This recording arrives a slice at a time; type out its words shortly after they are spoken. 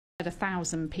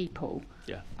1,000 people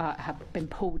Yeah. have been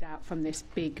pulled out from this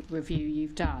big review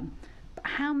you've done. But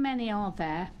how many are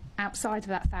there outside of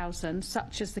that 1,000,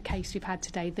 such as the case we've had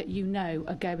today, that you know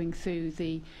are going through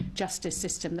the justice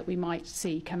system that we might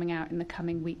see coming out in the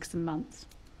coming weeks and months?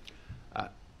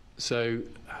 So,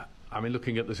 I mean,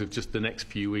 looking at just the next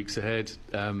few weeks ahead,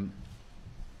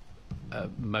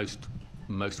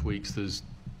 most weeks there's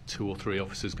 2 or 3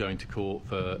 officers going to court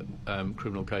for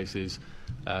criminal cases,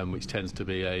 which tends to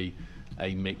be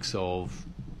a mix of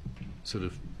sort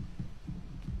of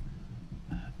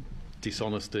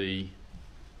dishonesty,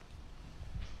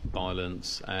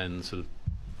 violence, and sort of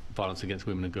violence against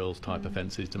women and girls type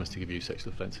offences, domestic abuse,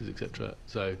 sexual offences, etc.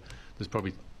 So there's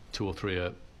probably 2 or 3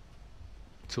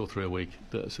 a week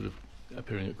that are sort of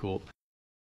appearing at court.